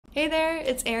Hey there,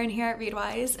 it's Erin here at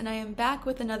Readwise, and I am back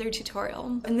with another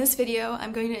tutorial. In this video,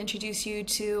 I'm going to introduce you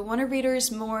to one of Reader's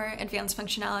more advanced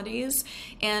functionalities,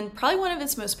 and probably one of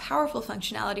its most powerful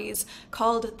functionalities,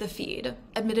 called the feed.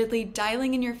 Admittedly,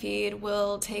 dialing in your feed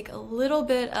will take a little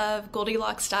bit of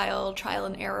Goldilocks style trial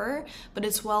and error, but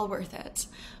it's well worth it.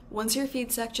 Once your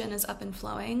feed section is up and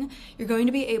flowing, you're going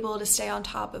to be able to stay on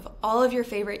top of all of your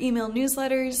favorite email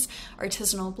newsletters,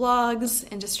 artisanal blogs,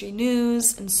 industry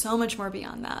news, and so much more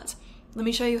beyond that. Let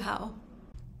me show you how.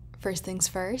 First things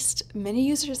first, many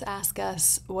users ask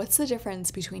us, what's the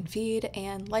difference between feed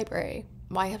and library?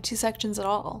 Why have two sections at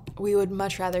all? We would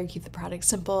much rather keep the product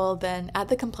simple than add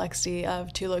the complexity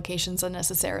of two locations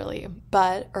unnecessarily.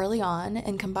 But early on,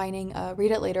 in combining a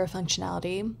read it later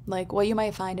functionality, like what you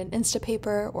might find in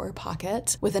Instapaper or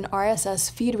Pocket, with an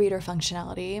RSS feed reader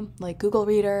functionality, like Google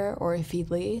Reader or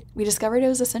Feedly, we discovered it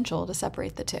was essential to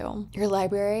separate the two. Your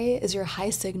library is your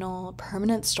high signal,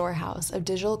 permanent storehouse of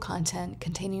digital content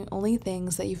containing only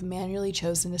things that you've manually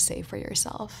chosen to save for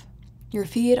yourself. Your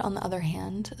feed, on the other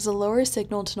hand, is a lower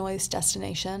signal-to-noise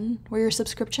destination where your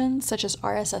subscriptions, such as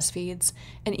RSS feeds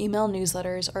and email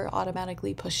newsletters, are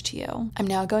automatically pushed to you. I'm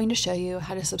now going to show you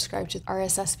how to subscribe to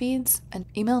RSS feeds and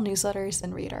email newsletters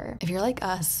in Reader. If you're like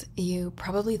us, you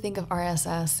probably think of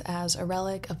RSS as a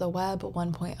relic of the Web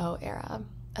 1.0 era,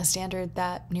 a standard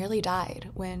that nearly died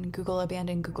when Google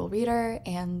abandoned Google Reader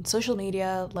and social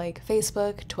media like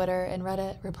Facebook, Twitter, and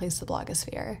Reddit replaced the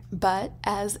blogosphere. But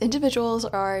as individuals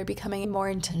are becoming more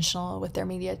intentional with their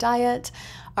media diet,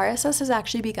 RSS has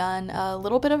actually begun a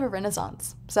little bit of a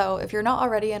renaissance. So if you're not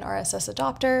already an RSS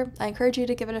adopter, I encourage you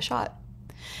to give it a shot.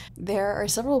 There are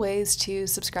several ways to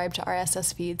subscribe to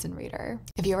RSS feeds in Reader.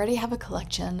 If you already have a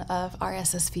collection of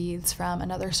RSS feeds from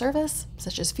another service,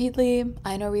 such as Feedly,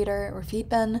 iKnowReader, or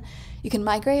Feedbin, you can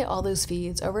migrate all those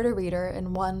feeds over to Reader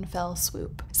in one fell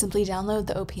swoop. Simply download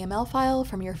the OPML file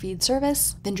from your feed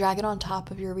service, then drag it on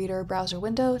top of your Reader browser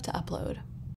window to upload.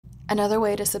 Another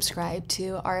way to subscribe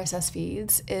to RSS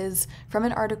feeds is from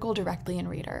an article directly in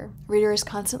Reader. Reader is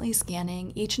constantly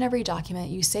scanning each and every document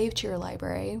you save to your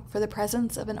library for the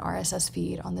presence of an RSS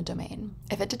feed on the domain.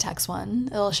 If it detects one,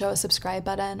 it'll show a subscribe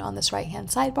button on this right-hand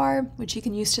sidebar, which you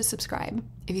can use to subscribe.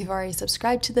 If you've already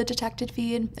subscribed to the detected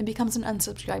feed, it becomes an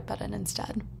unsubscribe button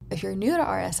instead. If you're new to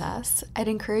RSS, I'd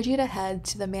encourage you to head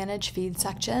to the Manage Feed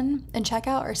section and check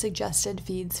out our Suggested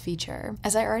Feeds feature.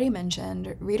 As I already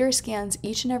mentioned, Reader scans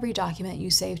each and every document you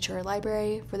save to your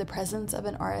library for the presence of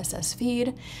an RSS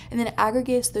feed, and then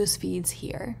aggregates those feeds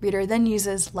here. Reader then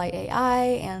uses light AI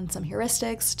and some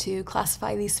heuristics to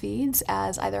classify these feeds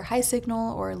as either high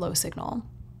signal or low signal.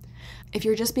 If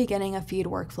you're just beginning a feed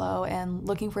workflow and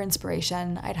looking for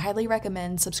inspiration, I'd highly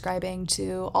recommend subscribing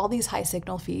to all these high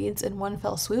signal feeds in one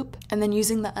fell swoop, and then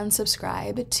using the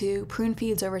unsubscribe to prune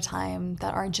feeds over time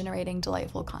that aren't generating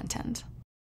delightful content.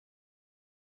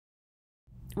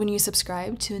 When you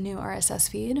subscribe to a new RSS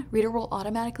feed, Reader will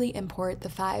automatically import the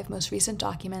 5 most recent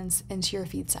documents into your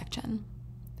feed section.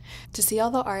 To see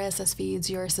all the RSS feeds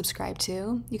you're subscribed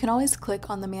to, you can always click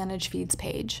on the Manage Feeds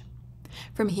page.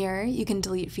 From here, you can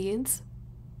delete feeds,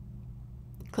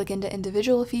 click into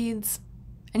individual feeds,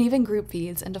 and even group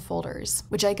feeds into folders,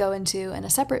 which I go into in a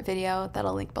separate video that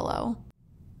I'll link below.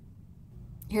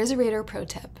 Here's a Reader pro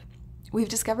tip. We've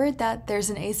discovered that there's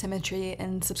an asymmetry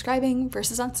in subscribing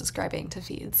versus unsubscribing to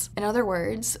feeds. In other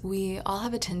words, we all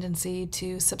have a tendency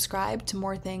to subscribe to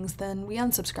more things than we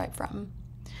unsubscribe from.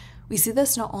 We see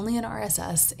this not only in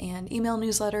RSS and email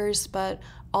newsletters, but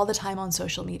all the time on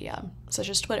social media, such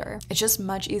as Twitter. It's just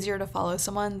much easier to follow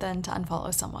someone than to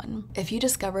unfollow someone. If you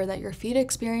discover that your feed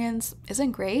experience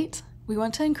isn't great, we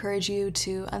want to encourage you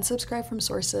to unsubscribe from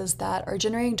sources that are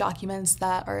generating documents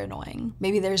that are annoying.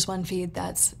 Maybe there's one feed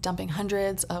that's dumping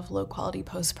hundreds of low-quality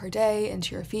posts per day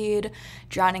into your feed,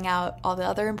 drowning out all the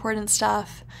other important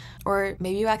stuff. Or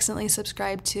maybe you accidentally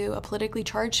subscribe to a politically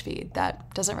charged feed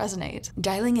that doesn't resonate.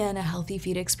 Dialing in a healthy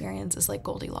feed experience is like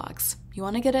Goldilocks. You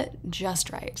want to get it just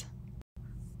right.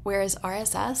 Whereas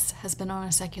RSS has been on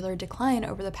a secular decline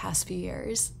over the past few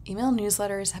years, email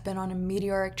newsletters have been on a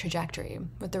meteoric trajectory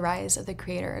with the rise of the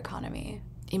creator economy.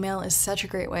 Email is such a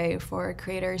great way for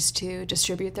creators to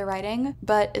distribute their writing,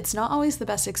 but it's not always the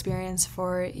best experience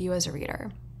for you as a reader.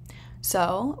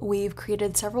 So we've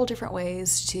created several different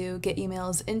ways to get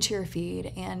emails into your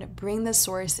feed and bring this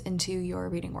source into your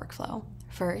reading workflow.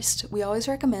 First, we always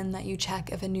recommend that you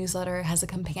check if a newsletter has a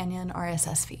companion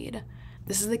RSS feed.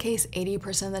 This is the case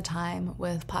 80% of the time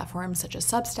with platforms such as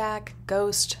Substack,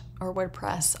 Ghost, or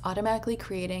WordPress automatically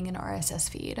creating an RSS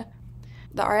feed.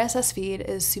 The RSS feed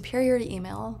is superior to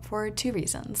email for 2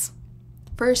 reasons.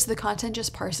 First, the content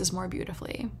just parses more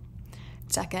beautifully.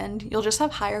 Second, you'll just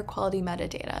have higher quality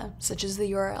metadata, such as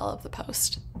the URL of the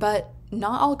post. But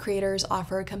not all creators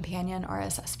offer a companion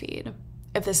RSS feed.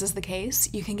 If this is the case,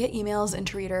 you can get emails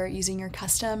into Reader using your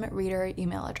custom Reader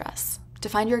email address. To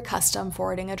find your custom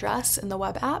forwarding address in the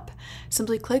web app,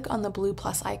 simply click on the blue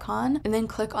plus icon and then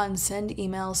click on Send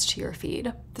Emails to your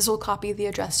feed. This will copy the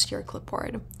address to your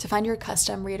clipboard. To find your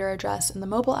custom Reader address in the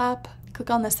mobile app, click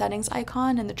on the settings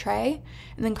icon in the tray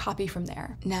and then copy from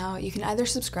there. Now, you can either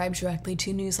subscribe directly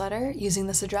to newsletter using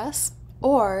this address,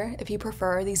 or if you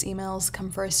prefer, these emails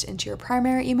come first into your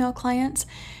primary email client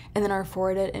and then are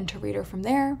forwarded into Reader from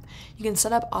there. You can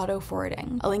set up auto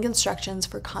forwarding. I'll link instructions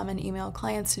for common email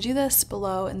clients to do this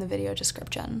below in the video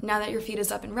description. Now that your feed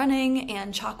is up and running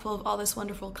and chock full of all this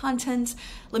wonderful content,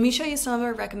 let me show you some of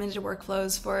our recommended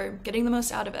workflows for getting the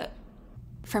most out of it.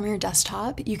 From your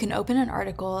desktop, you can open an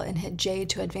article and hit J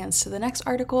to advance to the next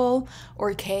article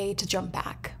or K to jump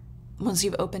back. Once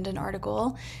you've opened an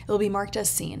article, it will be marked as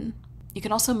seen. You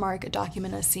can also mark a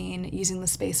document as seen using the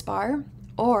space bar,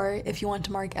 or if you want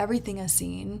to mark everything as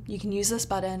seen, you can use this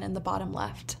button in the bottom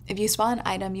left. If you spot an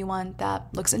item you want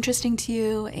that looks interesting to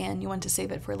you and you want to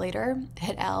save it for later,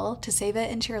 hit L to save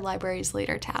it into your library's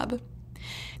Later tab.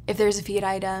 If there's a feed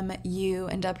item you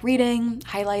end up reading,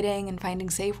 highlighting, and finding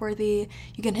save-worthy,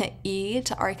 you can hit E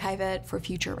to archive it for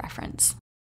future reference.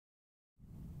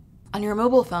 On your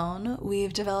mobile phone,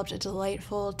 we've developed a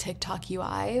delightful Tock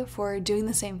UI for doing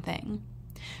the same thing.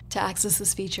 To access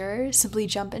this feature, simply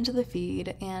jump into the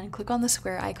feed and click on the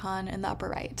square icon in the upper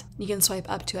right. You can swipe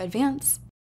up to advance,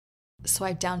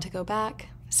 swipe down to go back,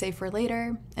 save for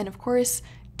later, and of course,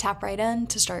 tap right in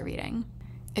to start reading.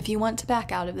 If you want to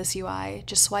back out of this UI,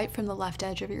 just swipe from the left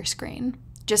edge of your screen.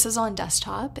 Just as on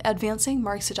desktop, advancing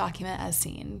marks a document as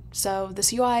seen, so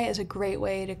this UI is a great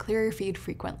way to clear your feed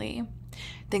frequently.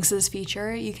 Thanks to this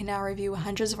feature, you can now review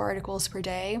hundreds of articles per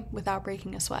day without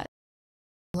breaking a sweat.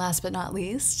 Last but not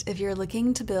least, if you're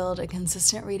looking to build a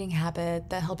consistent reading habit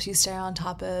that helps you stay on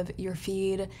top of your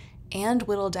feed and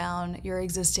whittle down your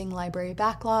existing library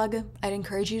backlog, I'd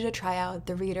encourage you to try out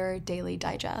the Reader Daily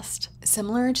Digest.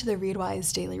 Similar to the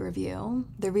Readwise Daily Review,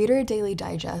 the Reader Daily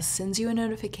Digest sends you a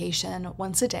notification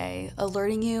once a day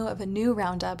alerting you of a new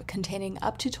roundup containing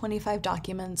up to 25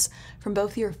 documents from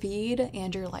both your feed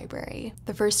and your library.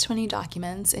 The first 20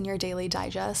 documents in your Daily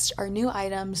Digest are new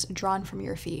items drawn from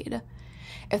your feed.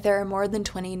 If there are more than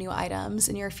 20 new items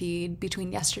in your feed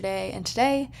between yesterday and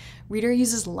today, Reader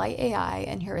uses light AI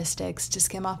and heuristics to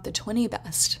skim off the 20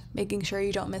 best, making sure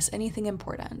you don't miss anything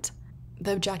important.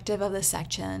 The objective of this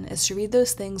section is to read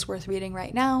those things worth reading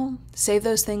right now, save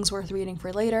those things worth reading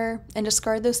for later, and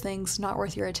discard those things not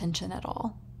worth your attention at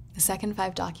all. The second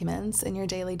 5 documents in your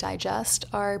Daily Digest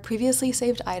are previously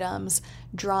saved items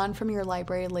drawn from your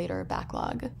library later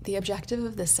backlog. The objective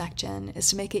of this section is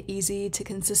to make it easy to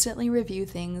consistently review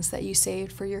things that you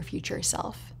saved for your future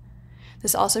self.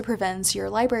 This also prevents your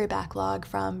library backlog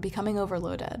from becoming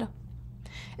overloaded.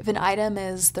 If an item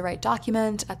is the right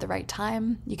document at the right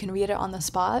time, you can read it on the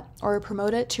spot or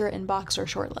promote it to your inbox or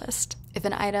shortlist. If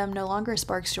an item no longer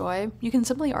sparks joy, you can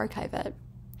simply archive it.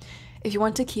 If you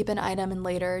want to keep an item in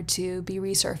later to be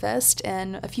resurfaced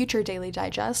in a future Daily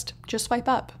Digest, just swipe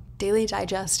up. Daily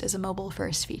Digest is a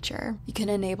mobile-first feature. You can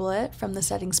enable it from the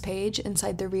settings page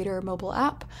inside the Reader mobile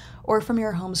app or from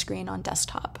your home screen on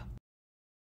desktop.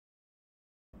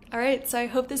 Alright, so I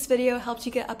hope this video helped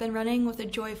you get up and running with a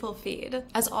joyful feed.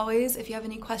 As always, if you have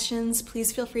any questions,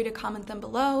 please feel free to comment them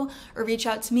below or reach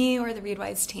out to me or the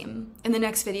Readwise team. In the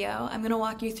next video, I'm going to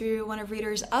walk you through one of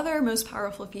Reader's other most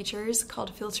powerful features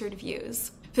called filtered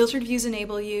views. Filtered views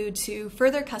enable you to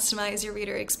further customize your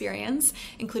reader experience,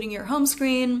 including your home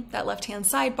screen, that left-hand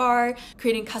sidebar,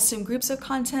 creating custom groups of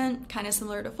content, kind of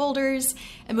similar to folders,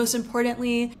 and most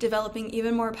importantly, developing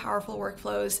even more powerful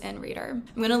workflows in Reader.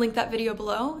 I'm going to link that video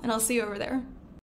below, and I'll see you over there.